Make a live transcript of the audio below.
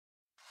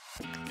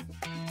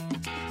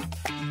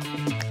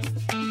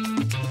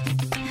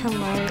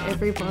Hello,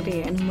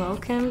 everybody, and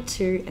welcome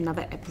to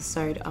another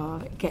episode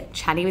of Get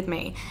Chatty with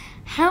me.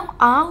 How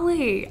are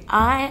we?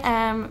 I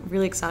am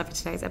really excited for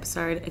today's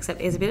episode,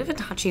 except it's a bit of a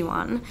touchy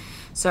one.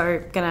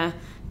 So, gonna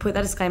put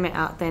that disclaimer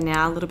out there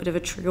now, a little bit of a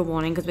trigger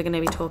warning, because we're going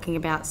to be talking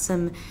about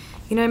some,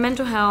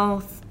 mental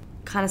health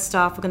kind of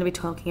stuff. We're going to be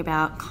talking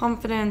about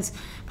confidence,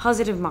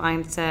 positive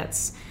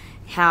mindsets,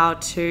 how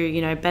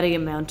to, better your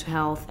mental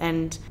health,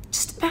 and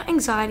just about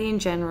anxiety in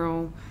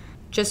general.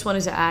 Just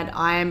wanted to add,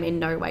 I am in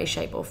no way,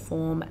 shape or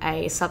form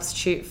a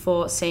substitute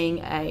for seeing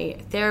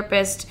a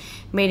therapist,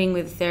 meeting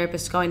with a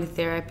therapist, going to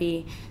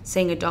therapy,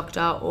 seeing a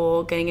doctor,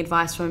 or getting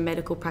advice from a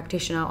medical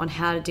practitioner on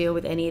how to deal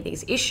with any of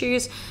these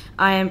issues.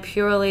 I am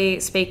purely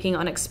speaking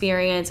on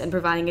experience and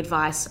providing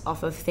advice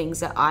off of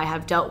things that I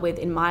have dealt with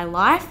in my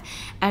life,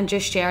 and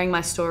just sharing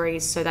my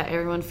stories so that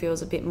everyone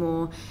feels a bit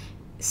more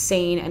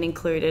seen and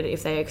included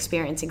if they're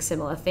experiencing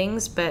similar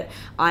things. But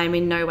I am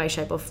in no way,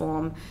 shape or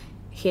form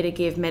here to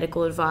give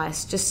medical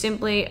advice, just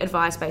simply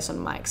advice based on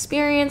my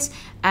experience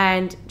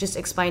and just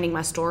explaining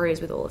my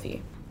stories with all of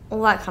you.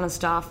 All that kind of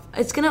stuff.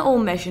 It's going to all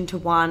mesh into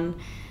one,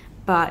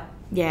 but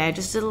yeah,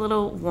 just a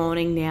little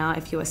warning now.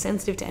 If you are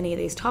sensitive to any of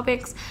these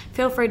topics,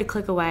 feel free to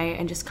click away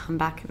and just come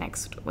back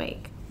next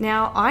week.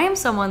 Now, I am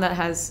someone that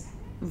has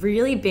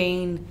really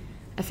been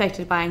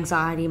affected by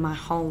anxiety my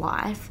whole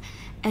life,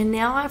 and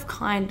now I've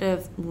kind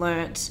of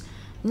learnt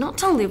not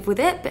to live with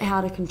it, but how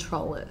to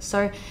control it.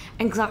 So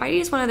anxiety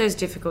is one of those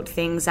difficult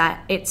things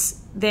that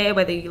it's there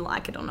whether you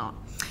like it or not.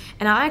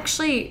 And I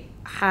actually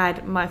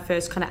had my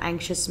first kind of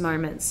anxious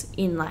moments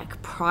in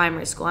like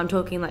primary school. I'm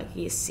talking like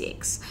year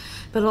 6.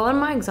 But a lot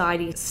of my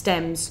anxiety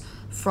stems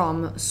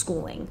from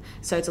schooling.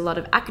 So it's a lot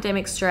of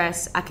academic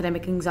stress,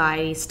 academic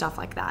anxiety, stuff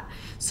like that.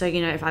 So,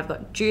 if I've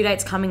got due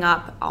dates coming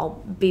up, I'll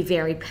be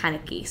very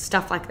panicky,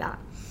 stuff like that.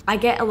 I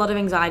get a lot of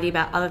anxiety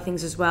about other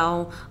things as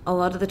well. A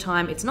lot of the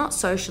time, it's not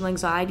social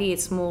anxiety.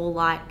 It's more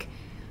like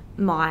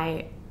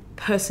my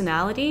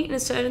personality in a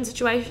certain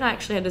situation. I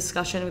actually had a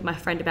discussion with my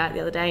friend about it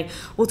the other day.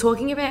 We're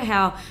talking about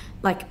how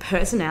like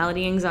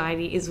personality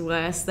anxiety is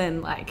worse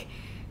than like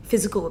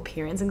physical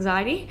appearance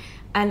anxiety.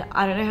 And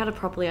I don't know how to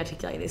properly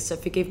articulate this, so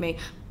forgive me.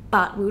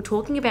 But we were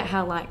talking about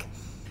how like,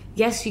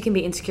 yes, you can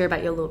be insecure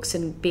about your looks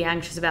and be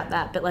anxious about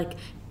that, but like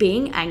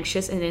being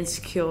anxious and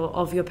insecure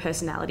of your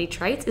personality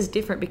traits is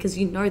different, because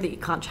you know that you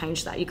can't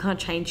change that. You can't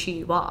change who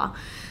you are.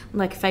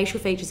 Like facial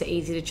features are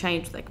easy to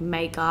change, like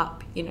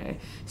makeup,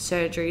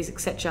 surgeries,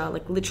 etc.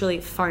 Like literally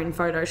phone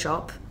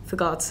Photoshop, for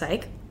God's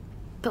sake.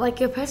 But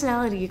like your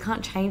personality, you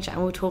can't change that.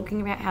 And we're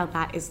talking about how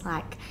that is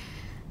like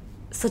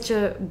such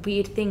a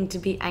weird thing to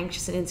be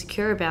anxious and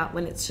insecure about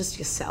when it's just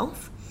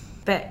yourself.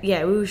 But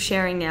yeah, we were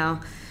sharing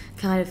now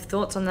kind of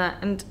thoughts on that,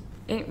 and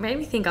it made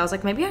me think, I was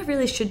like, maybe I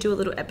really should do a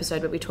little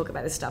episode where we talk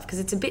about this stuff, because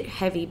it's a bit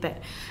heavy,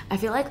 but I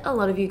feel like a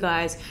lot of you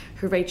guys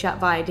who reach out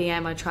via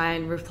DM, I try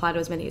and reply to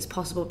as many as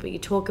possible, but you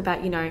talk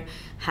about,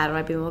 how do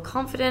I be more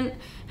confident?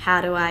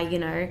 How do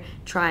I,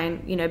 try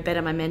and,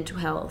 better my mental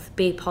health,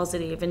 be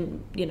positive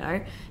and,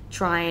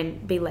 try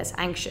and be less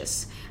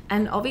anxious.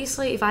 And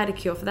obviously if I had a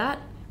cure for that,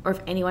 or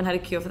if anyone had a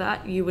cure for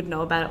that, you would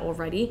know about it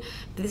already.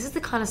 But this is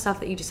the kind of stuff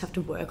that you just have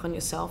to work on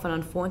yourself, and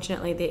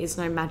unfortunately there is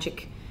no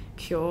magic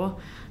cure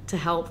to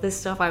help this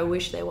stuff. I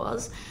wish there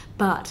was,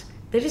 but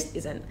there just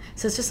isn't.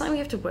 So it's just something we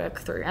have to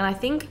work through. And I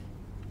think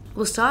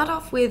we'll start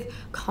off with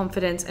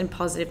confidence and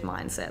positive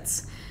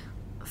mindsets.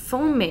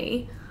 For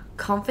me,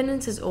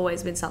 confidence has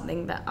always been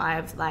something that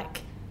I've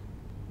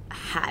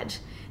had.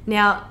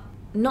 Now,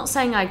 not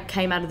saying I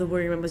came out of the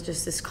womb and was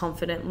just this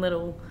confident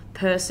little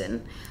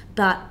person,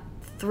 but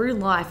through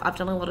life, I've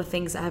done a lot of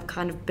things that have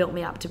kind of built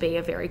me up to be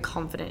a very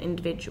confident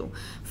individual.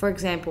 For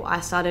example, I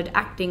started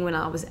acting when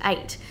I was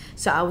 8,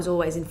 so I was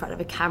always in front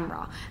of a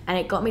camera, and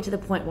it got me to the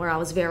point where I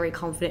was very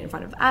confident in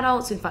front of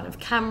adults, in front of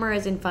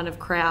cameras, in front of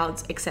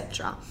crowds,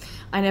 etc.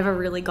 I never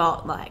really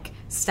got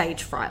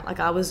stage fright.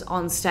 I was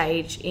on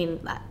stage in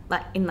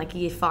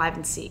year 5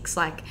 and 6.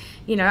 I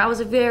was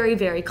a very,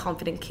 very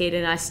confident kid,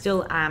 and I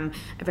still am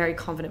a very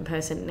confident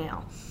person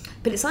now.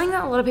 But it's something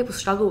that a lot of people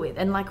struggle with,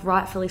 and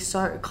rightfully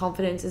so.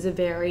 Confidence is a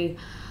very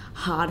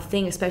hard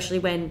thing, especially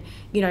when,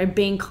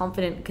 being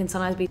confident can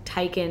sometimes be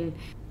taken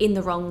in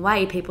the wrong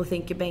way. People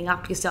think you're being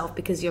up yourself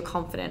because you're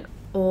confident,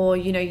 or,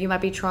 you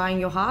might be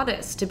trying your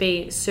hardest to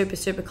be super,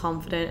 super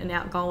confident and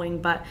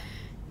outgoing, but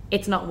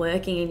it's not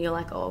working, and you're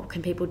like, oh,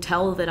 can people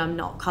tell that I'm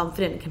not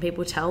confident? Can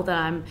people tell that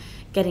I'm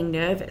getting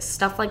nervous?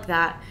 Stuff like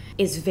that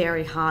is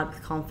very hard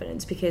with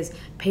confidence, because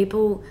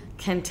people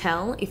can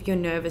tell if you're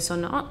nervous or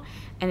not,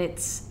 and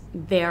it's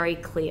very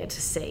clear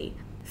to see.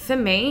 For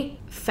me,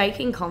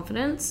 faking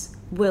confidence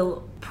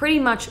will pretty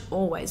much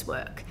always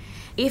work.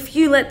 If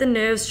you let the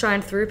nerves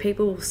shine through,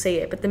 people will see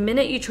it. But the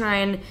minute you try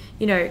and,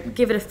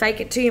 give it a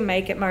fake it till you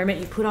make it moment,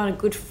 you put on a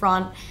good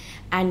front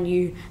and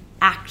you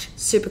act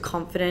super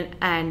confident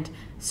and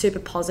super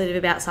positive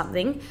about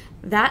something,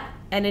 that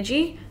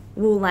energy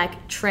will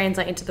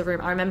translate into the room.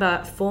 I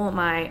remember for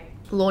my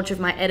launch of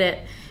my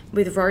edit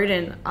with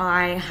Roden,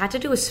 I had to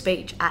do a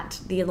speech at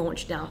the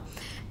launch now.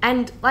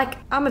 And like,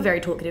 I'm a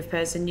very talkative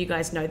person. You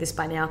guys know this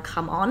by now,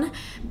 come on.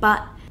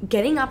 But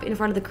getting up in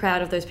front of the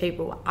crowd of those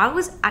people, I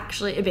was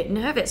actually a bit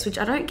nervous, which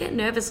I don't get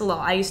nervous a lot.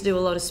 I used to do a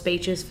lot of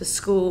speeches for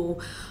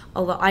school.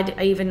 I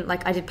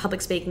did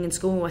public speaking in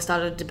school. I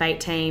started a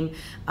debate team.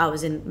 I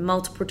was in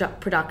multiple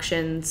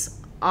productions.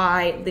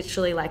 I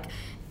literally, like,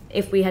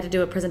 if we had to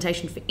do a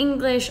presentation for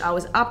English, I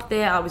was up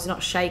there. I was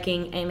not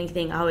shaking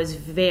anything. I was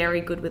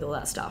very good with all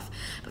that stuff.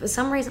 But for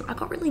some reason, I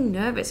got really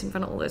nervous in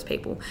front of all those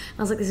people. And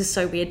I was like, this is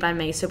so weird by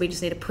me. So we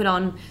just need to put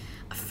on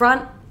a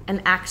front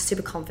and act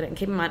super confident. And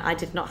keep in mind, I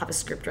did not have a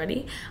script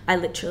ready. I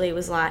literally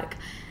was like,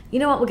 you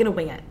know what, we're going to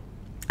wing it.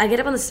 I get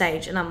up on the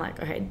stage and I'm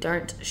like, okay,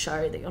 don't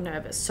show that you're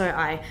nervous. So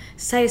I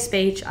say a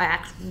speech, I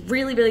act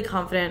really, really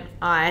confident.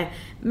 I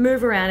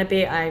move around a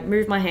bit. I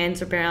move my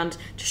hands around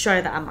to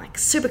show that I'm like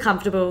super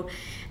comfortable.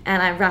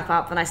 And I wrap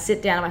up and I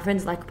sit down and my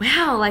friends are like,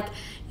 wow, like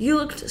you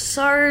looked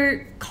so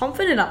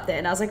confident up there.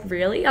 And I was like,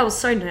 really? I was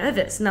so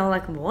nervous. And they were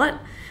like, what?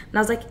 And I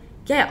was like,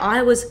 yeah,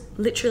 I was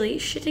literally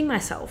shitting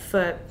myself,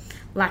 for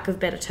lack of a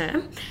better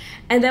term.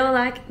 And they were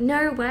like,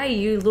 no way,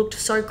 you looked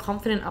so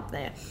confident up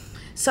there.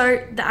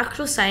 So the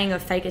actual saying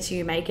of fake it till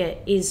you make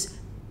it is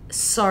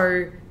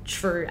so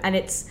true. And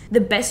it's the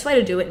best way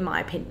to do it, in my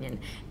opinion.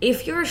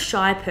 If you're a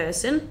shy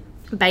person,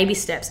 baby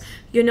steps.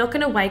 You're not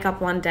going to wake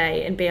up one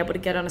day and be able to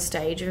get on a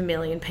stage of 1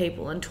 million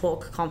people and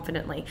talk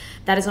confidently.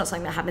 That is not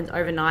something that happens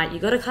overnight. You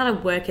got to kind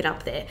of work it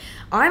up there.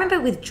 I remember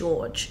with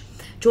George.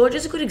 George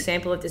is a good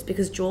example of this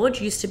because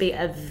George used to be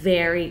a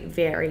very,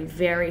 very,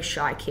 very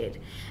shy kid.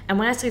 And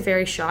when I say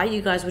very shy,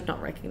 you guys would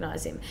not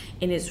recognize him.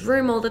 In his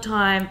room all the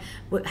time,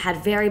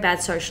 had very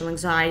bad social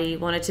anxiety,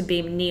 wanted to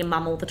be near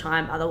mum all the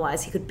time,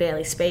 otherwise he could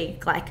barely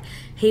speak. Like,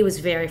 he was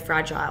very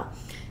fragile.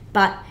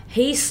 But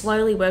he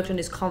slowly worked on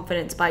his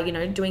confidence by,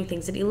 doing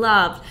things that he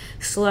loved,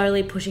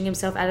 slowly pushing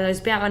himself out of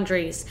those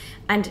boundaries.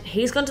 And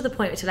he's gone to the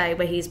point today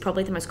where he's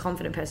probably the most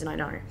confident person I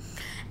know.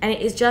 And it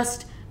is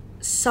just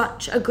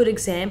such a good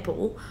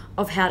example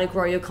of how to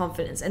grow your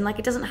confidence. And like,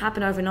 it doesn't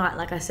happen overnight.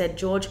 Like I said,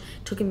 George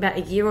took him about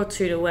a year or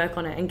two to work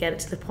on it and get it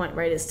to the point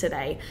where it is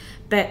today.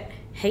 But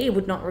he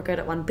would not regret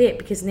it one bit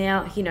because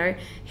now,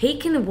 he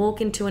can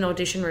walk into an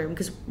audition room,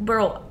 because we're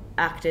all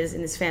actors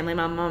in this family.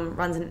 My mum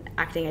runs an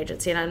acting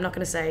agency, and I'm not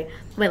going to say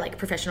we're like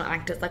professional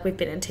actors, like we've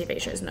been in TV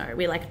shows. No,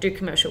 we like do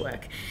commercial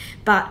work.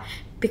 But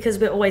because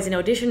we're always in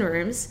audition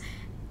rooms,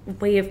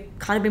 we have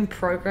kind of been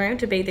programmed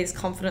to be these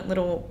confident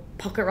little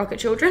pocket rocket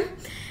children.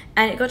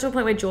 And it got to a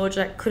point where George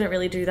couldn't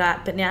really do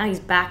that, but now he's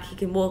back. He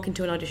can walk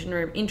into an audition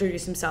room,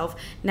 introduce himself,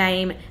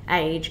 name,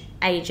 age,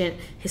 agent,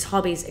 his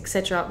hobbies,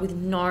 etc., with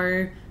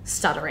no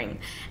stuttering.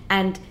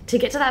 And to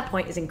get to that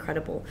point is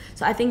incredible.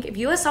 So I think if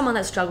you are someone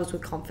that struggles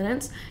with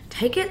confidence,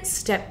 take it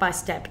step by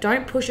step.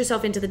 Don't push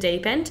yourself into the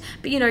deep end,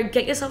 but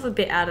get yourself a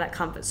bit out of that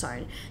comfort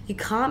zone. You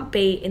can't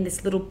be in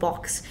this little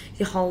box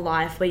your whole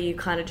life where you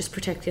kind of just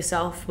protect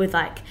yourself with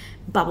like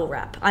bubble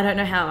wrap. I don't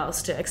know how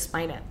else to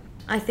explain it.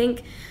 I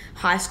think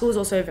high school is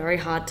also a very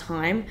hard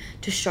time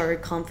to show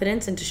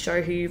confidence and to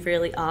show who you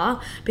really are,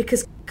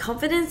 because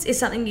confidence is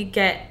something you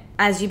get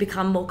as you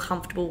become more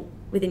comfortable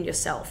within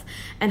yourself.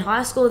 And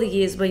high school are the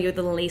years where you're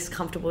the least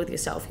comfortable with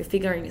yourself. You're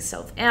figuring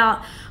yourself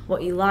out,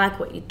 what you like,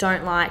 what you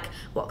don't like,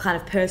 what kind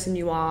of person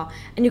you are.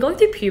 And you're going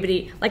through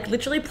puberty. Like,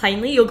 literally,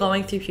 plainly, you're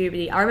going through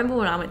puberty. I remember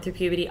when I went through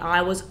puberty,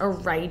 I was a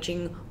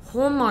raging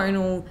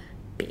hormonal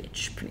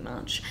bitch, pretty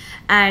much.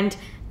 And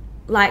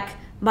like,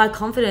 my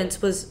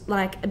confidence was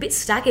like a bit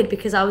staggered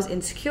because I was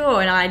insecure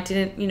and I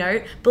didn't,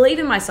 believe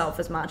in myself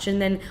as much. And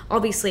then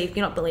obviously if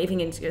you're not believing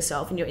in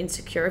yourself and you're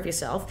insecure of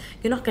yourself,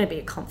 you're not going to be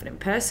a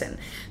confident person.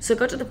 So it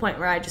got to the point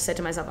where I just said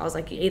to myself, I was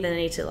like, you either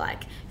need to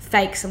like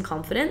fake some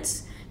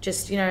confidence,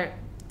 just,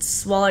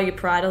 swallow your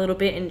pride a little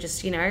bit and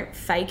just,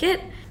 fake it.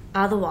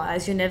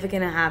 Otherwise, you're never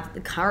going to have the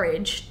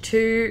courage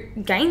to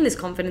gain this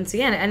confidence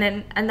again. And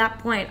then at that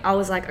point, I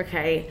was like,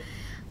 okay,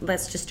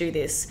 let's just do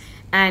this.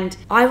 And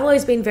I've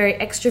always been very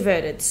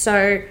extroverted,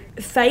 so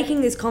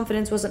faking this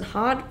confidence wasn't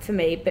hard for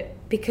me, but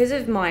because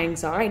of my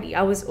anxiety,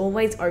 I was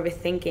always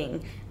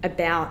overthinking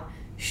about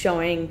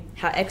showing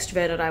how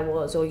extroverted I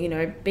was, or,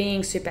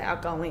 being super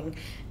outgoing.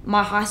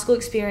 My high school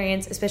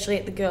experience, especially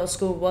at the girls'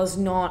 school, was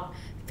not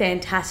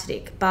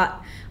fantastic,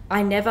 but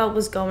I never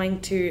was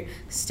going to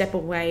step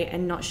away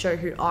and not show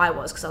who I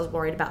was because I was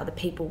worried about other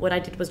people. What I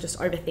did was just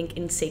overthink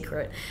in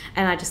secret,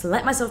 and I just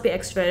let myself be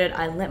extroverted.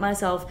 I let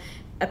myself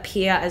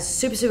appear as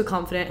super, super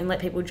confident and let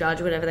people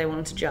judge whatever they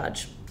wanted to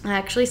judge. I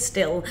actually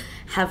still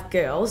have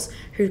girls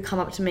who come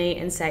up to me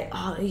and say,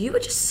 oh, you were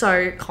just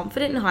so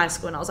confident in high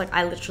school. And I was like,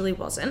 I literally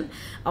wasn't.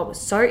 I was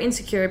so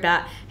insecure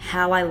about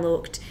how I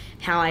looked,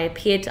 how I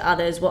appeared to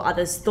others, what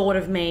others thought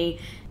of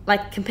me.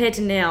 Like, compared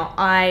to now,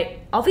 I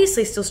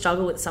obviously still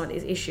struggle with some of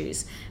these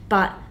issues,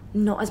 but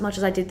not as much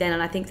as I did then.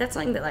 And I think that's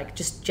something that like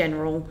just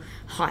general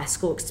high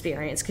school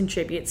experience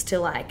contributes to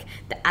like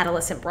the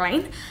adolescent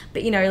brain.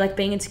 But like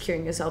being insecure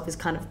in yourself is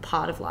kind of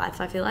part of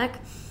life, I feel like.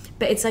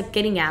 But it's like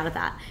getting out of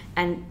that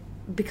and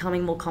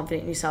becoming more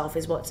confident in yourself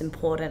is what's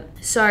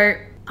important. So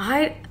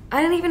I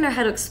don't even know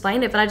how to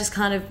explain it, but I just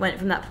kind of went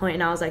from that point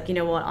and I was like, you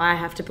know what, I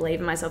have to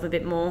believe in myself a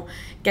bit more,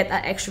 get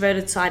that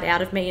extroverted side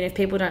out of me, and if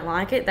people don't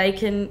like it, they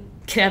can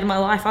get out of my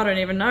life. I don't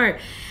even know.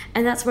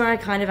 And that's where I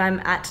kind of am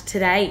at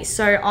today.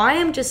 So I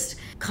am just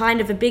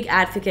kind of a big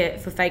advocate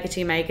for fake it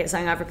till you make it,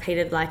 something I've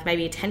repeated like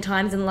maybe 10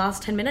 times in the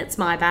last 10 minutes,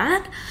 my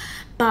bad.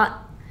 But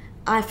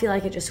I feel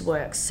like it just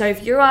works. So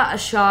if you are a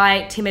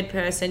shy, timid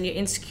person, you're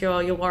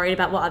insecure, you're worried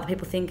about what other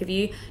people think of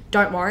you,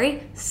 don't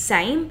worry,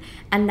 same.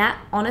 And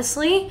that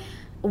honestly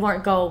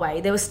won't go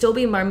away. There will still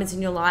be moments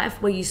in your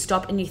life where you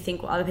stop and you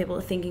think what other people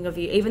are thinking of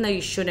you, even though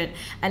you shouldn't.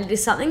 And it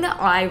is something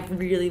that I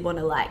really want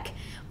to like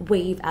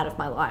weave out of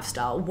my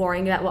lifestyle,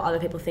 worrying about what other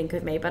people think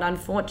of me. But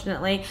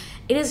unfortunately,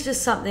 it is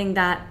just something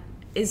that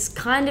is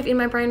kind of in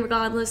my brain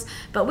regardless,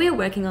 but we are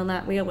working on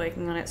that. We are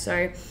working on it.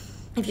 So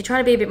if you're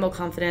trying to be a bit more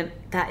confident,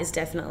 that is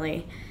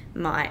definitely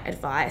my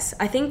advice.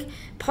 I think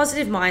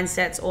positive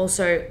mindsets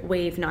also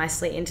weave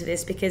nicely into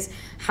this, because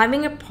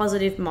having a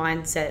positive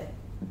mindset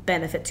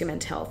benefits your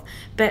mental health.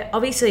 But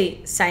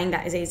obviously saying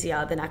that is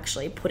easier than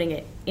actually putting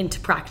it into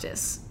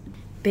practice.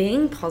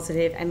 Being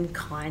positive and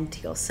kind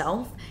to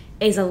yourself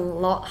is a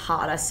lot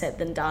harder said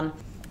than done,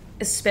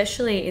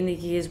 especially in the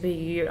years where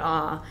you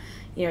are,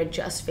 you know,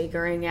 just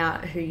figuring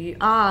out who you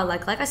are.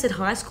 Like I said,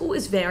 high school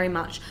is very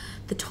much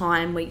the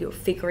time where you're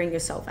figuring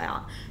yourself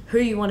out, who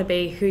you want to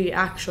be, who you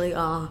actually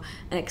are,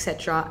 and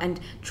etc. And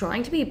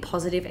trying to be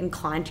positive and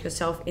kind to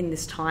yourself in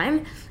this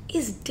time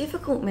is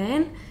difficult,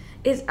 man.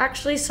 It's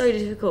actually so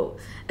difficult,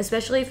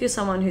 especially if you're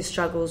someone who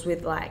struggles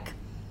with like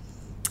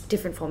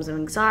different forms of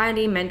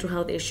anxiety, mental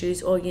health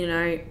issues, or, you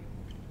know,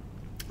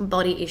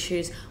 body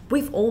issues.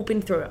 We've all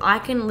been through it. I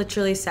can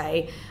literally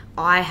say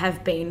I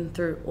have been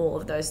through all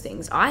of those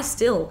things. I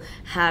still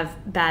have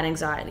bad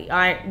anxiety.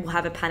 I will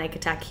have a panic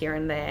attack here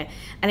and there.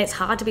 And it's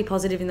hard to be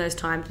positive in those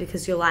times,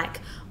 because you're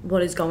like,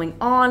 what is going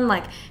on?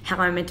 Like, how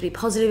am I meant to be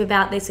positive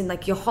about this? And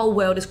like your whole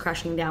world is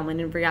crashing down, when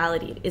in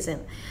reality it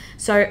isn't.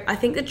 So I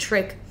think the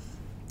trick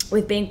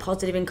with being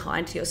positive and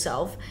kind to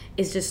yourself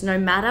is just, no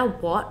matter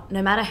what,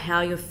 no matter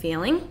how you're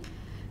feeling,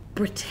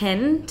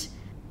 pretend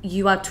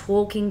you are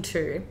talking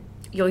to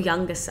your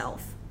younger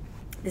self.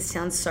 This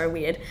sounds so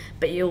weird,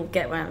 but you'll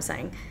get what I'm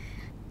saying.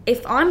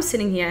 If I'm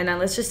sitting here and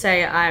let's just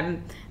say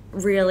I'm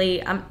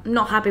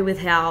not happy with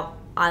how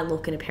I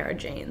look in a pair of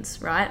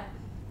jeans, right?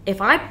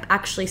 If I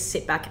actually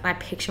sit back and I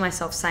picture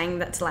myself saying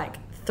that to like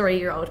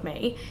 3-year-old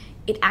me,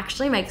 it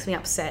actually makes me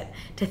upset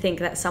to think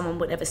that someone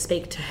would ever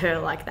speak to her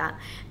like that.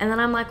 And then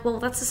I'm like, well,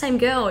 that's the same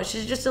girl.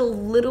 She's just a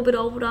little bit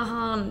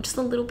older, just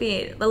a little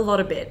bit, a lot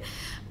of bit.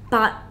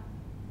 But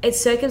it's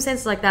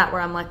circumstances like that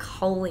where I'm like,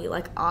 holy,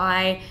 like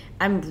I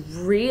am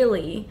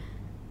really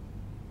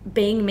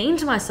being mean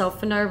to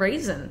myself for no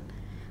reason.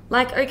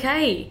 Like,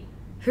 okay,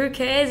 who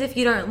cares if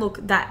you don't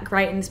look that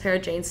great in this pair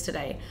of jeans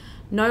today?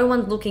 No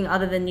one's looking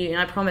other than you. And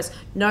I promise,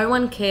 no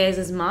one cares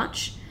as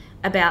much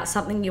about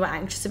something you are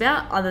anxious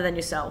about other than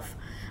yourself.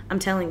 I'm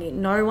telling you,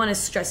 no one is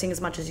stressing as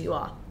much as you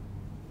are.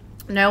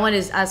 No one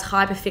is as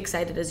hyper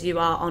fixated as you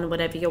are on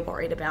whatever you're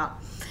worried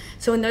about.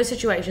 So in those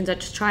situations, I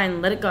just try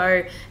and let it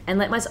go and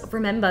let myself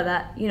remember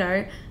that, you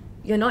know,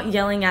 you're not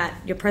yelling at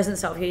your present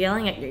self, you're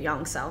yelling at your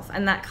young self.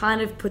 And that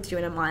kind of puts you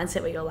in a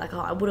mindset where you're like,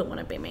 oh, I wouldn't want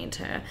to be mean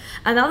to her.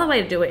 Another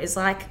way to do it is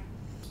like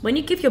when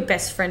you give your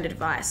best friend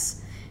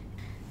advice.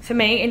 For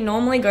me, it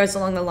normally goes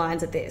along the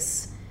lines of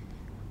this.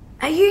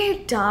 Are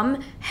you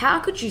dumb? How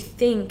could you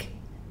think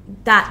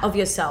that of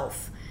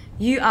yourself?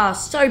 You are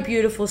so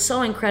beautiful,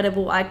 so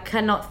incredible. I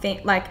cannot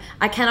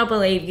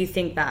believe you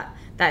think that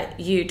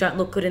you don't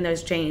look good in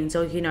those jeans,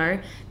 or, you know,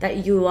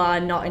 that you are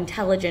not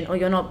intelligent, or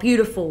you're not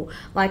beautiful.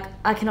 Like,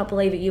 I cannot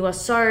believe it. You are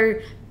so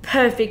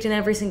perfect in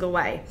every single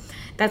way.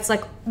 That's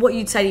like what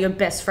you'd say to your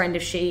best friend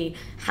if she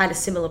had a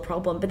similar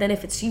problem. But then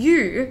if it's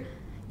you,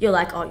 you're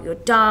like, oh, you're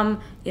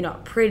dumb, you're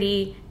not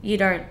pretty, you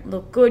don't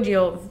look good,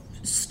 you're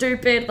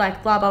stupid,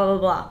 like blah, blah, blah,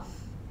 blah.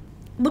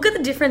 Look at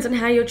the difference in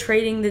how you're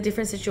treating the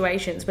different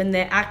situations when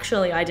they're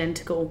actually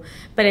identical,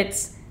 but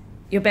it's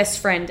your best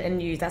friend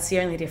and you. That's the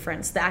only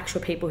difference, the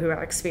actual people who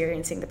are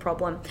experiencing the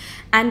problem.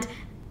 And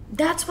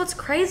that's what's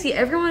crazy.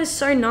 Everyone is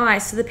so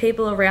nice to the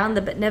people around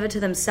them, but never to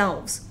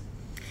themselves.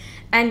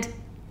 And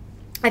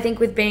I think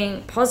with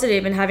being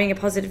positive and having a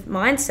positive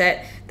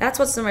mindset, that's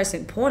what's the most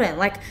important.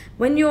 Like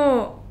when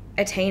you're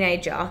a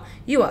teenager,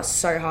 you are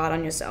so hard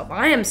on yourself.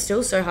 I am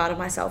still so hard on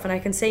myself, and I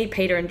can see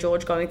Peter and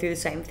George going through the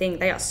same thing.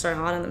 They are so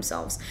hard on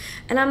themselves.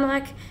 And I'm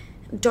like,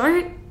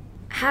 don't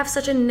have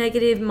such a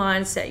negative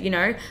mindset, you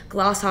know,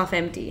 glass half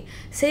empty.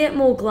 See it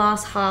more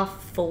glass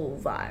half full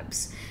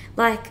vibes.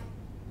 Like,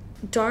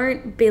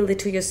 don't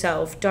belittle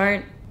yourself.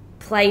 Don't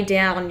play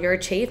down your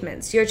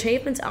achievements. Your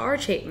achievements are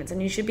achievements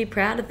and you should be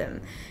proud of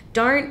them.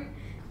 Don't,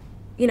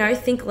 you know,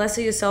 think less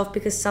of yourself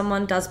because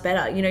someone does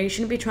better. You know, you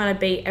shouldn't be trying to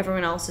beat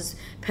everyone else's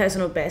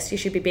personal best. You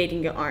should be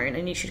beating your own,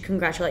 and you should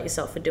congratulate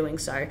yourself for doing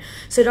so.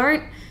 So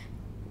don't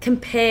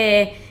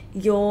compare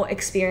your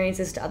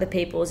experiences to other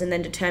people's and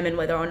then determine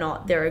whether or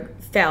not they're a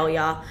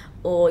failure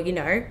or, you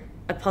know,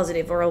 a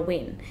positive or a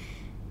win.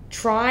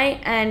 Try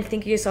and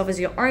think of yourself as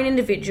your own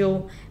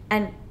individual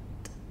and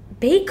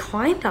be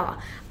kinder.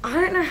 I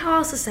don't know how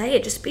else to say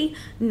it. Just be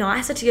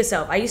nicer to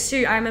yourself. I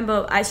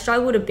remember I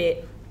struggled a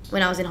bit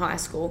when I was in high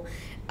school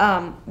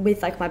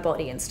with like my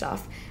body and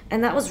stuff.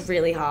 And that was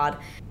really hard.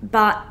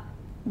 But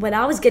when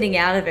I was getting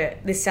out of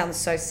it, this sounds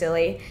so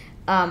silly,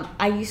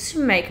 I used to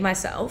make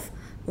myself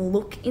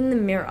look in the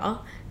mirror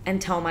and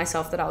tell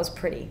myself that I was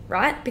pretty,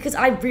 right? Because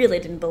I really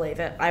didn't believe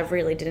it. I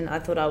really didn't. I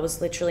thought I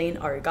was literally an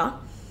ogre.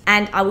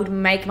 And I would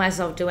make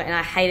myself do it, and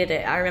I hated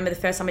it. I remember the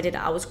first time I did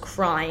it, I was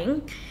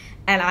crying,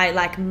 and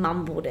I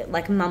mumbled it.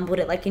 Like,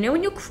 you know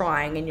when you're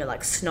crying and you're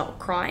like snot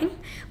crying?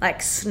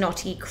 Like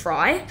snotty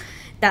cry?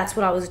 That's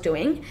what I was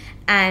doing.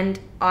 And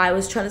I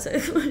was trying to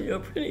say, you're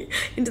pretty,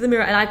 into the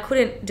mirror, and I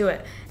couldn't do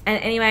it.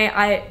 And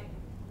anyway,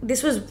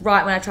 this was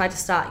right when I tried to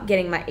start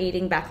getting my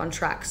eating back on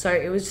track. So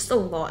it was just a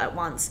lot at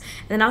once.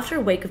 And then after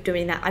a week of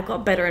doing that, I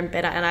got better and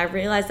better. And I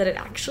realized that it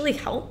actually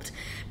helped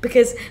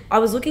because I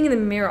was looking in the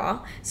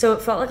mirror. So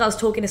it felt like I was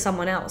talking to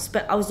someone else,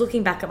 but I was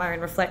looking back at my own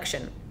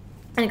reflection.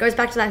 And it goes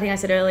back to that thing I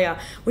said earlier.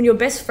 When your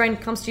best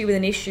friend comes to you with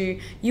an issue,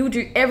 you will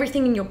do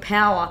everything in your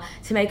power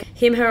to make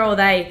him, her, or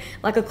they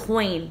like a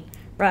queen.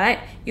 Right?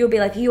 You'll be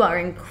like, you are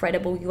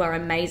incredible, you are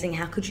amazing,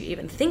 how could you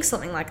even think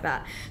something like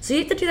that? So you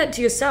have to do that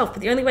to yourself,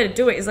 but the only way to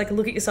do it is like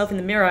look at yourself in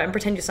the mirror and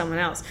pretend you're someone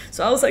else.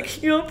 So I was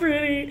like, you're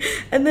pretty.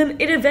 And then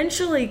it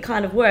eventually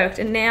kind of worked.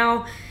 And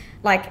now,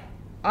 like,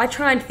 I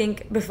try and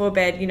think before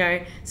bed, you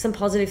know, some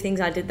positive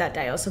things I did that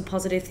day or some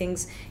positive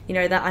things, you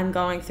know, that I'm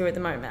going through at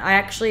the moment.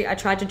 I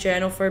tried to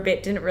journal for a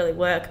bit, didn't really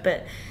work,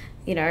 but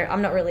you know,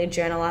 I'm not really a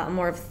journaler, I'm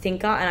more of a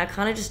thinker, and I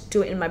kind of just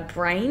do it in my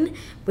brain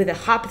with a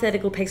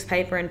hypothetical piece of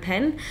paper and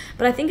pen.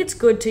 But I think it's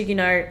good to, you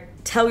know,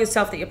 tell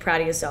yourself that you're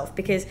proud of yourself,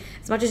 because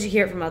as much as you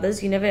hear it from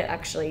others, you never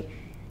actually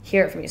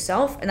hear it from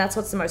yourself, and that's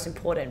what's the most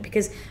important,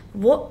 because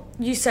what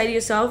you say to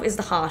yourself is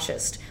the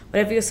harshest.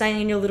 Whatever you're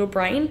saying in your little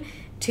brain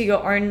to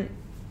your own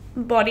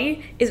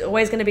body is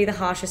always going to be the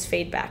harshest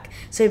feedback.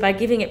 So by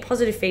giving it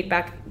positive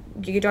feedback,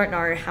 you don't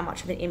know how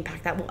much of an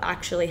impact that will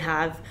actually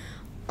have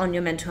on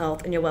your mental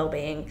health and your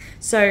well-being.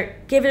 So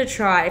give it a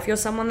try. If you're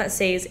someone that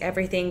sees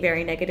everything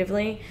very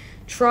negatively,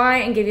 try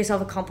and give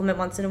yourself a compliment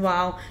once in a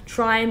while.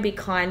 Try and be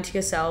kind to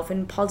yourself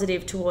and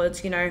positive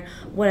towards, you know,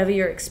 whatever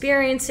you're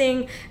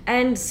experiencing,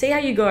 and see how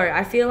you go.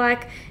 I feel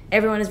like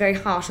everyone is very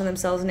harsh on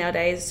themselves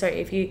nowadays. So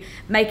if you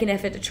make an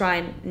effort to try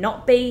and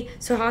not be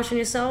so harsh on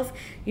yourself,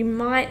 you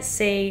might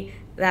see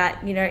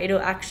that, you know, it'll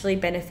actually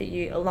benefit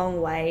you a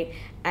long way,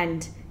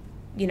 and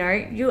you know,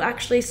 you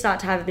actually start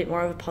to have a bit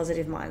more of a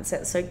positive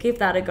mindset. So give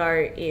that a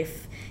go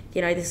if,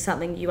 you know, this is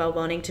something you are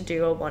wanting to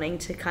do or wanting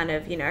to kind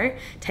of, you know,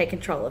 take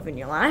control of in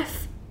your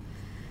life.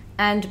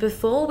 And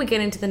before we get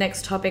into the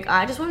next topic,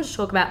 I just wanted to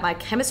talk about my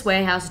Chemist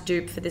Warehouse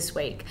dupe for this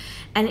week.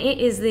 And it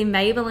is the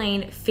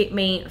Maybelline Fit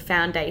Me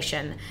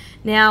Foundation.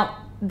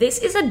 Now, this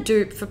is a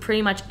dupe for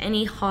pretty much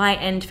any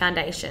high-end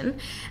foundation.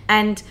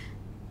 And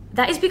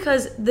that is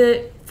because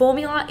the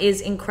formula is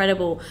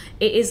incredible.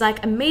 It is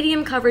like a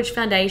medium coverage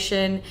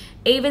foundation,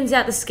 evens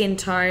out the skin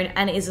tone,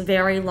 and is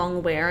very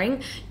long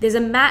wearing. There's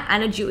a matte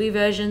and a dewy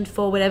version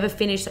for whatever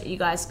finish that you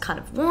guys kind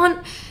of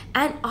want.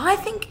 And I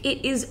think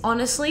it is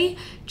honestly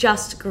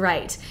just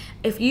great.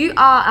 If you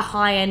are a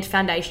high-end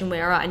foundation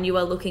wearer and you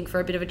are looking for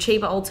a bit of a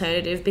cheaper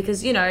alternative,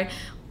 because, you know,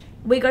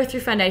 we go through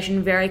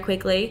foundation very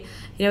quickly.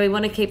 You know, we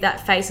want to keep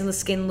that face and the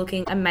skin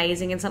looking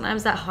amazing, and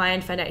sometimes that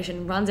high-end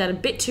foundation runs out a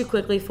bit too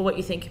quickly for what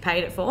you think you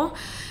paid it for.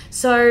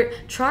 So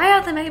try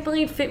out the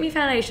Maybelline Fit Me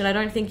Foundation. I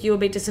don't think you will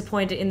be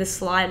disappointed in the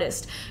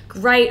slightest.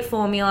 Great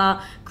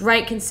formula,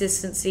 great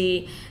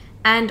consistency,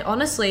 and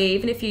honestly,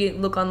 even if you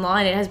look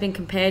online, it has been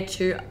compared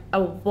to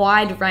a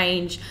wide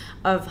range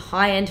of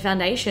high-end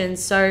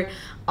foundations. So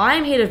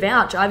I'm here to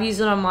vouch. I've used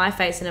it on my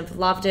face and have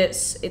loved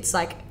it. It's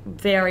like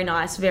very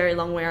nice, very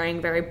long wearing,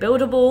 very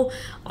buildable.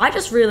 I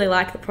just really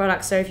like the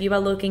product. So if you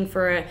are looking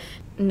for a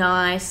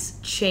nice,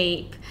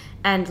 cheap,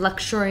 and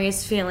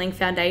luxurious feeling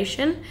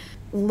foundation,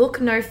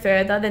 look no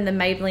further than the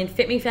Maybelline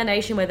Fit Me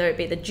Foundation, whether it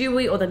be the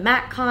dewy or the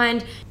matte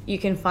kind. You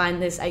can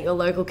find this at your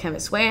local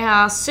Chemist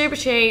Warehouse. Super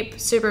cheap,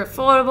 super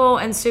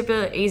affordable, and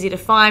super easy to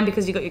find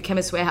because you've got your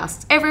Chemist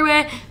Warehouse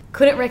everywhere.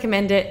 Couldn't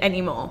recommend it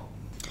anymore.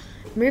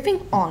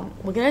 Moving on,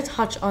 we're going to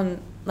touch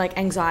on like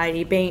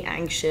anxiety, being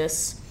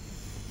anxious.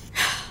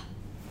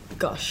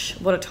 Gosh,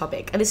 what a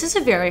topic. And this is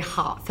a very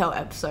heartfelt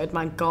episode,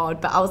 my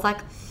God. But I was like,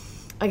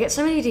 I get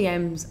so many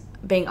DMs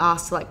being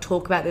asked to like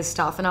talk about this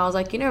stuff, and I was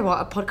like, you know what,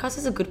 a podcast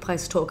is a good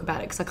place to talk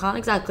about it, because I can't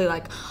exactly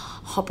like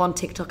hop on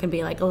TikTok and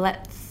be like,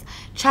 let's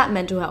chat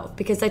mental health,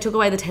 because they took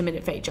away the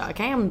 10-minute feature.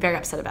 Okay, I'm very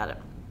upset about it.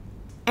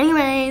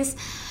 Anyways,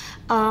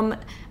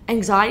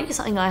 anxiety is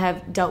something I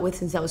have dealt with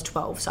since I was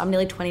 12, so I'm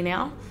nearly 20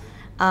 now.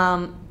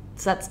 So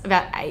that's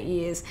about 8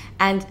 years,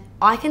 and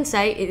I can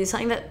say it is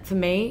something that for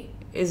me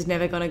is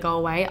never going to go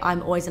away.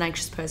 I'm always an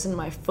anxious person.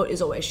 My foot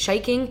is always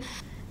shaking.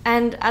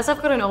 And as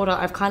I've gotten older,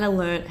 I've kind of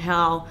learned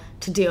how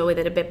to deal with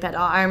it a bit better.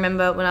 I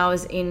remember when I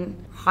was in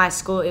high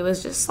school, it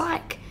was just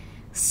like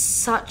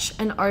such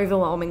an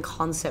overwhelming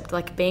concept,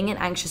 like being an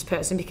anxious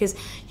person, because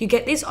you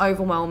get this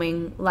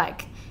overwhelming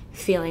like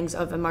feelings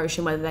of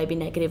emotion, whether they be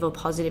negative or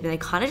positive, and they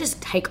kind of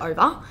just take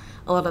over.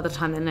 A lot of the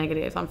time they're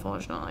negative,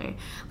 unfortunately.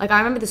 Like, I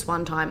remember this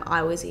one time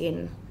I was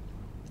in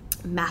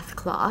math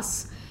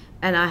class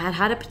and I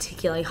had a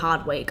particularly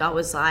hard week. I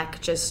was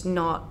like just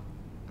not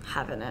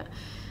having it,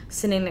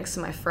 sitting next to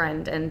my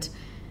friend, and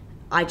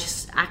I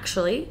just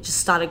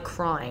started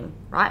crying,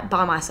 right,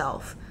 by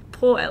myself.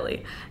 Poor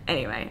Ellie.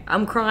 Anyway,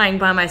 I'm crying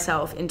by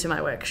myself into my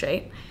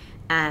worksheet,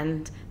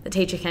 and the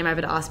teacher came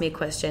over to ask me a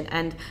question,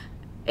 and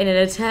in an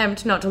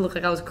attempt not to look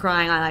like I was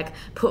crying, I like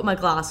put my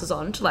glasses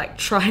on to like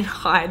try and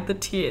hide the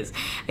tears.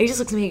 And he just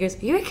looks at me, he goes,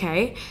 "Are you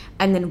okay?"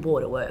 And then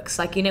waterworks.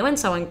 Like, you know when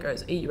someone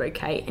goes, "Are you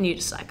okay?" And you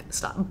just like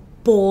start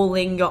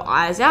bawling your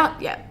eyes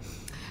out? Yeah.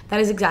 That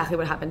is exactly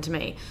what happened to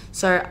me.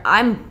 So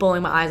I'm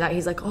bawling my eyes out.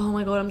 He's like, "Oh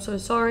my God, I'm so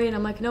sorry." And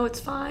I'm like, "No, it's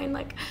fine.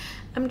 Like,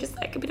 I'm just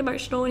like a bit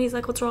emotional." And he's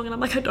like, "What's wrong?" And I'm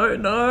like, "I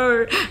don't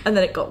know." And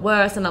then it got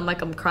worse, and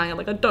I'm crying. I'm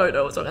like, "I don't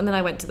know what's wrong." And then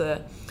I went to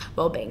the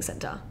wellbeing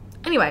center.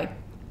 Anyway,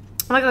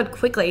 oh my God,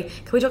 quickly,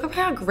 can we talk about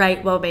how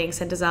great wellbeing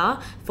centers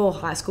are for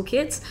high school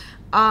kids?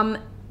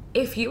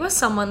 If you are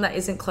someone that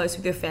isn't close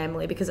with your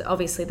family, because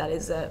obviously that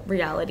is a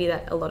reality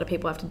that a lot of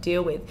people have to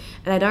deal with,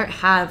 and they don't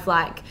have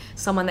like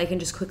someone they can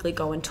just quickly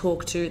go and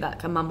talk to,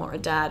 like a mum or a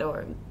dad or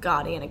a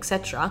guardian,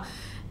 etc.,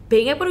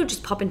 being able to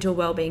just pop into a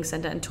wellbeing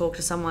center and talk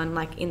to someone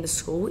like in the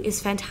school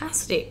is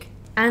fantastic.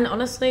 And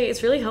honestly,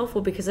 it's really helpful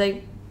because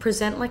they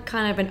present like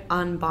kind of an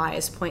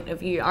unbiased point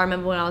of view. I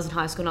remember when I was in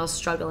high school and I was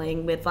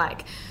struggling with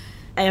like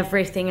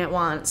everything at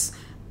once,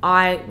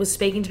 I was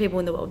speaking to people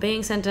in the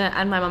wellbeing center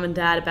and my mum and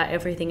dad about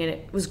everything, and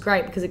it was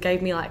great because it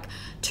gave me like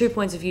 2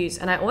 points of views.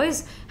 And I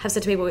always have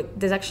said to people,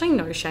 there's actually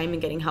no shame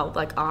in getting help.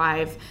 Like,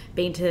 I've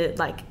been to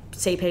like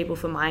see people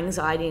for my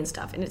anxiety and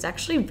stuff, and it's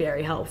actually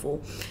very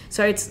helpful.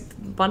 So it's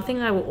one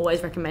thing I will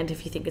always recommend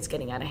if you think it's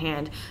getting out of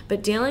hand.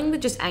 But dealing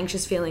with just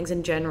anxious feelings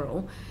in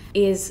general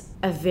is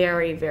a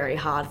very, very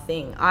hard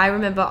thing. I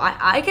remember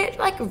I get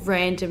like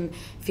random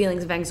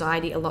feelings of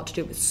anxiety a lot to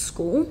do with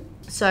school.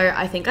 So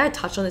I think I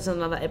touched on this in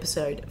another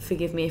episode.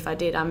 Forgive me if I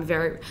did.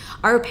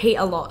 I repeat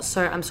a lot,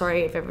 so I'm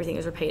sorry if everything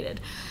is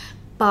repeated.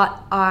 But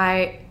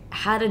I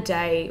had a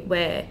day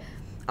where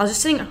I was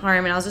just sitting at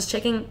home and I was just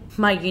checking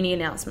my uni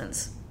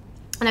announcements.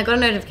 And I got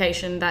a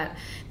notification that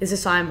this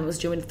assignment was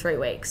due in 3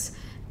 weeks.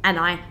 And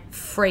I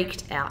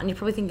freaked out. And you're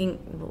probably thinking,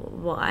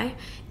 why?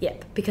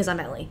 Yep, because I'm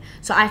Ellie.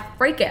 So I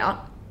freak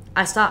out.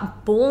 I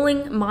start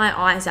bawling my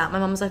eyes out. My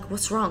mum's like,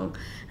 "What's wrong?"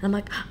 And I'm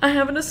like, "I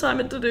have an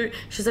assignment to do."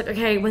 She's like,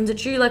 "Okay, when's it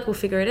due? Like, we'll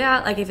figure it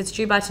out. Like, if it's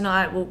due by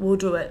tonight, we'll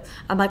do it."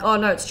 I'm like, "Oh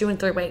no, it's due in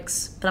 3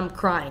 weeks." But I'm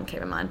crying,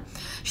 keep in mind.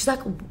 She's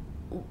like,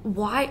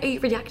 "Why are you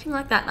reacting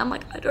like that?" And I'm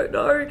like, "I don't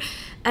know."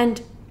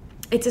 And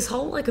it's this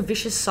whole like a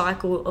vicious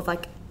cycle of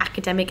like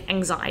academic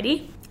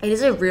anxiety. It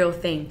is a real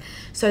thing.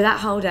 So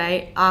that whole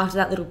day, after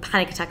that little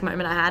panic attack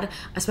moment I had,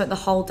 I spent the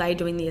whole day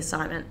doing the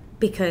assignment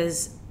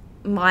because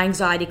my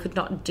anxiety could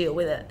not deal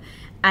with it.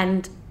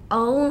 And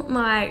oh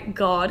my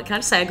God, can I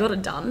just say I got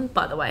it done,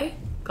 by the way.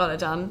 Got it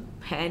done,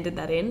 handed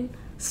that in,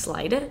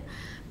 slayed it.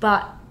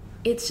 But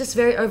it's just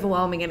very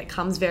overwhelming and it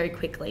comes very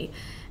quickly.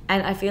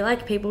 And I feel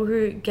like people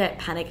who get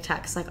panic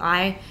attacks, like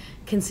I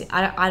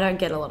don't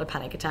get a lot of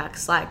panic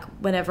attacks. Like,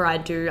 whenever I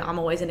do, I'm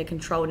always in a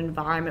controlled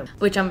environment,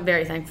 which I'm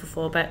very thankful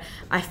for. But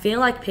I feel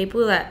like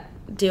people that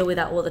deal with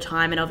that all the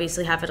time and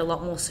obviously have it a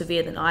lot more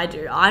severe than I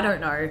do, I don't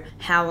know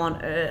how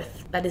on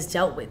earth that is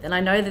dealt with. And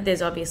I know that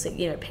there's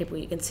obviously, you know, people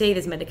you can see,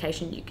 there's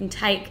medication you can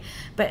take,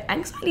 but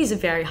anxiety is a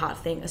very hard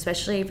thing,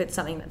 especially if it's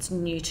something that's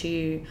new to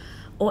you,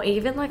 or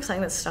even like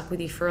something that's stuck with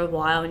you for a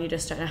while and you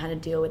just don't know how to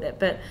deal with it.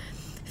 But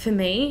for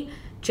me,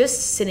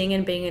 just sitting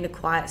and being in a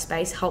quiet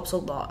space helps a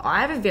lot.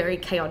 I have a very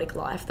chaotic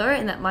life though,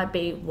 and that might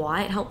be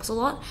why it helps a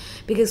lot,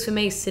 because for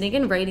me, sitting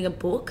and reading a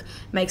book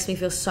makes me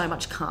feel so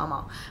much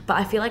calmer. But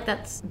I feel like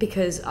that's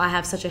because I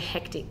have such a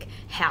hectic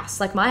house.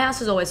 Like, my house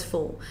is always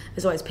full.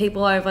 There's always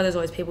people over, there's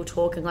always people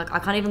talking. Like, I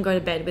can't even go to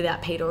bed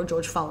without Peter or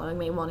George following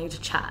me wanting to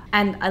chat.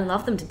 And I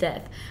love them to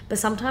death. But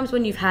sometimes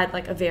when you've had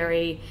like a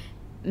very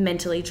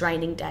mentally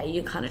draining day,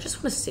 you kind of just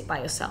want to sit by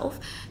yourself.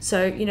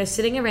 So, you know,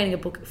 sitting and reading a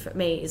book for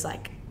me is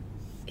like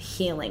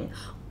healing.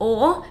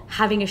 Or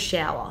having a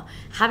shower.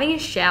 Having a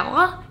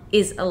shower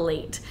is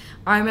elite.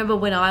 I remember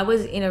when I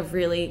was in a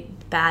really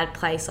bad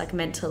place, like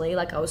mentally,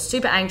 like I was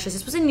super anxious.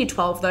 This was in year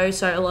 12 though,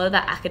 so a lot of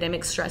that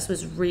academic stress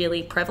was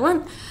really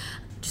prevalent.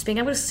 Just being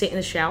able to sit in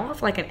the shower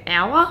for like an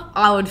hour,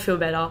 I would feel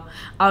better.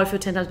 I would feel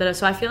 10 times better.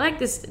 So I feel like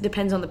this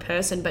depends on the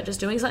person, but just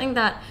doing something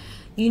that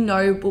you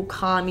know will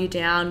calm you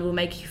down, will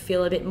make you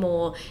feel a bit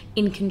more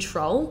in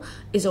control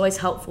is always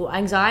helpful.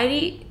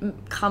 Anxiety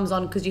comes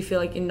on because you feel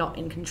like you're not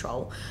in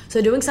control.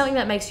 So doing something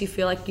that makes you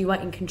feel like you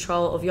are in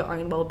control of your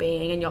own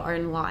well-being and your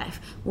own life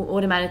will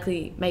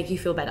automatically make you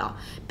feel better,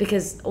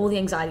 because all the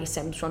anxiety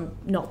stems from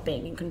not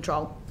being in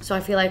control. So I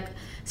feel like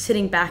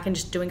sitting back and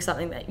just doing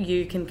something that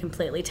you can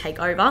completely take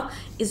over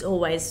is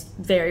always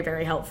very,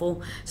 very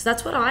helpful. So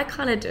that's what I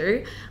kind of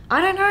do.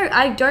 I don't know.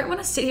 I don't want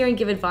to sit here and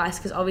give advice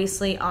because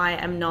obviously I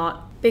am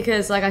not,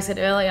 because like I said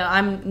earlier,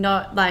 I'm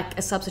not like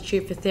a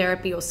substitute for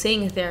therapy or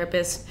seeing a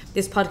therapist.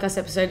 This podcast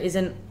episode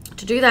isn't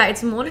to do that.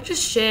 It's more to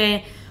just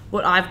share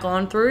what I've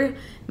gone through,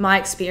 my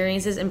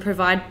experiences, and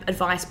provide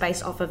advice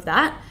based off of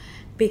that,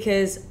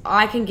 because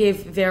I can give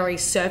very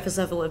surface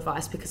level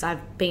advice because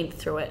I've been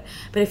through it.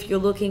 But if you're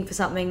looking for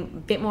something a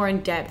bit more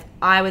in depth,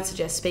 I would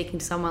suggest speaking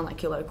to someone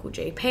like your local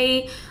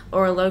GP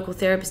or a local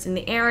therapist in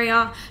the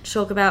area to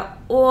talk about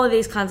all of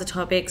these kinds of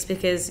topics,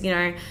 because, you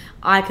know,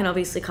 I can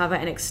obviously cover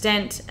an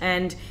extent,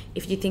 and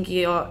if you think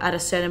you're at a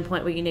certain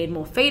point where you need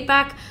more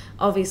feedback,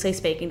 obviously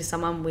speaking to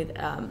someone with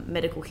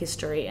medical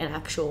history and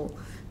actual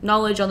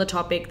knowledge on the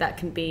topic, that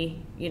can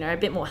be, you know, a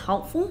bit more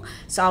helpful.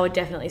 So I would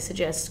definitely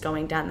suggest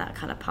going down that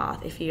kind of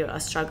path if you are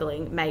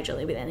struggling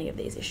majorly with any of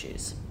these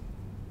issues.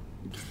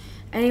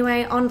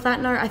 Anyway, on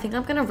that note, I think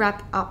I'm going to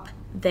wrap up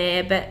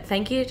there, but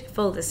thank you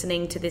for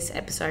listening to this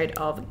episode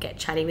of Get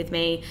Chatty with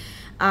me.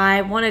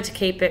 I wanted to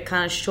keep it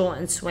kind of short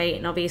and sweet,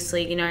 and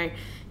obviously, you know,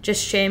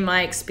 just share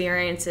my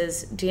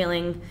experiences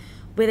dealing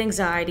with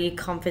anxiety,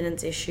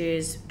 confidence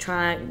issues,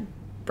 trying to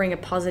bring a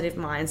positive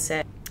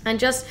mindset, and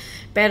just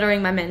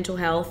bettering my mental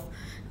health.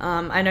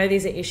 I know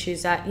these are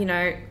issues that, you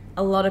know,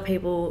 a lot of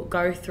people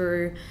go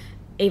through,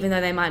 even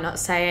though they might not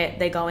say it,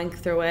 they're going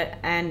through it.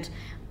 And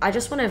I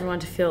just want everyone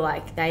to feel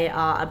like they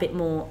are a bit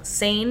more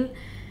seen.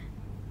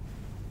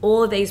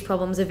 All of these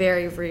problems are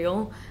very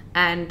real,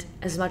 and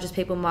as much as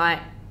people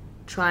might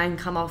try and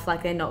come off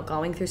like they're not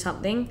going through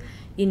something,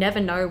 you never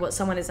know what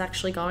someone is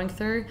actually going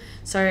through.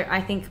 So I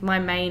think my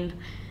main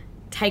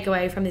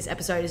takeaway from this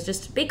episode is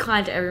just be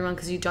kind to everyone,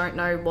 because you don't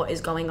know what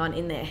is going on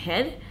in their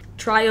head.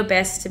 Try your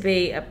best to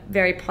be a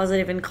very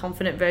positive and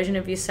confident version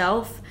of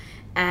yourself,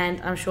 and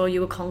I'm sure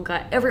you will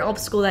conquer every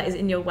obstacle that is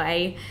in your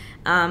way.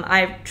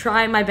 I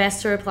try my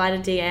best to reply to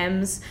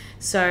DMs,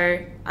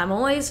 so I'm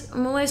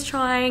always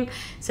trying.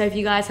 So if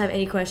you guys have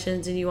any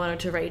questions and you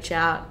wanted to reach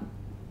out,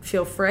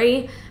 feel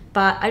free.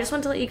 But I just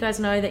want to let you guys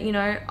know that, you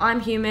know, I'm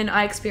human,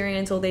 I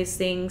experience all these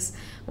things.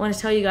 I want to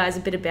tell you guys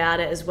a bit about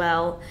it as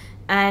well,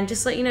 and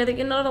just let you know that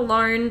you're not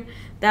alone,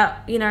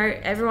 that, you know,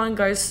 everyone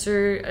goes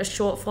through a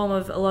short form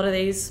of a lot of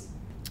these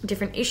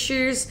different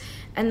issues,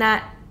 and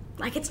that,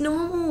 like, it's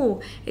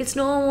normal,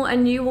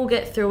 and you will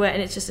get through it,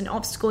 and it's just an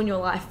obstacle in your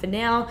life for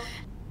now,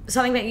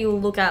 something that you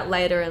will look at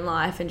later in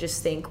life and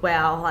just think,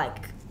 wow,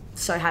 like,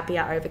 so happy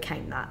I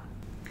overcame that.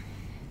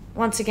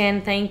 Once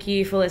again, thank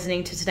you for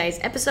listening to today's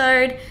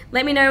episode.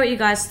 Let me know what you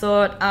guys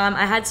thought.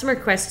 I had some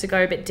requests to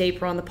go a bit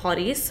deeper on the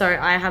potties, so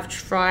I have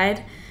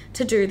tried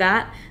to do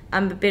that.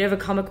 I'm a bit of a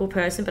comical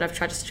person, but I've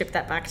tried to strip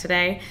that back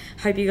today.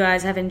 Hope you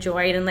guys have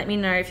enjoyed, and let me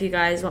know if you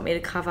guys want me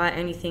to cover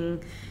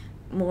anything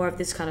more of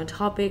this kind of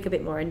topic, a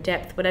bit more in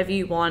depth, whatever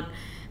you want.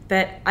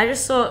 But I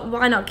just thought,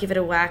 why not give it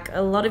a whack?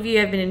 A lot of you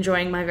have been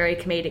enjoying my very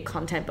comedic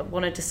content, but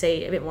wanted to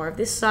see a bit more of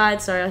this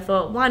side. So I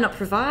thought, why not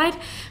provide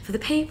for the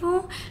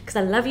people? Because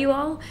I love you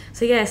all.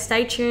 So yeah,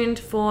 stay tuned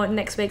for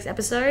next week's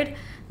episode.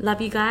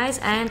 Love you guys,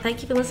 and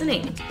thank you for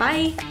listening.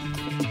 Bye.